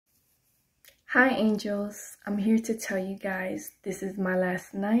Hi angels, I'm here to tell you guys this is my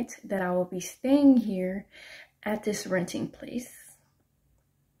last night that I will be staying here at this renting place.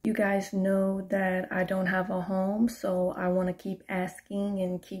 You guys know that I don't have a home, so I want to keep asking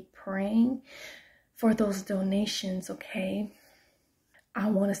and keep praying for those donations, okay? I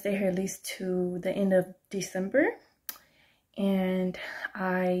want to stay here at least to the end of December, and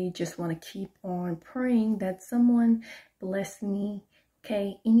I just want to keep on praying that someone bless me,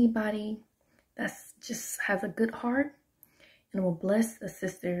 okay? Anybody that's just has a good heart and will bless a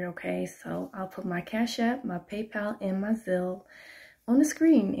sister, okay? So I'll put my Cash App, my PayPal, and my Zelle on the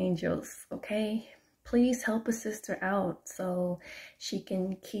screen, angels, okay? Please help a sister out so she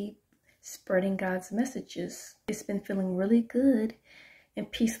can keep spreading God's messages. It's been feeling really good and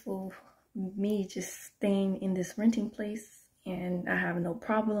peaceful, me just staying in this renting place, and I have no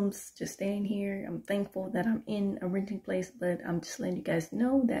problems just staying here. I'm thankful that I'm in a renting place, but I'm just letting you guys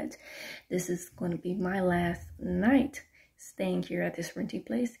know that this is going to be my last night staying here at this renting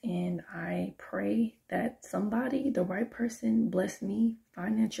place, and I pray that somebody, the right person, bless me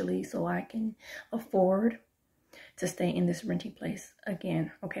financially so I can afford to stay in this renting place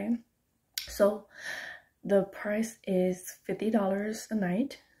again, okay? So the price is $50 a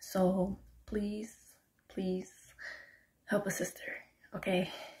night, so please help a sister, okay?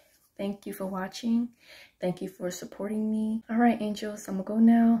 Thank you for watching. Thank you for supporting me. All right, angels, I'm gonna go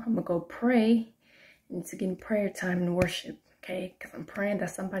now. I'm gonna go pray. It's again prayer time and worship, okay? Because I'm praying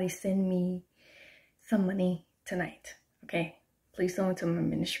that somebody send me some money tonight, okay? Please sow into my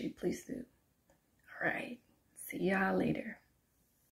ministry, please do. All right, see y'all later.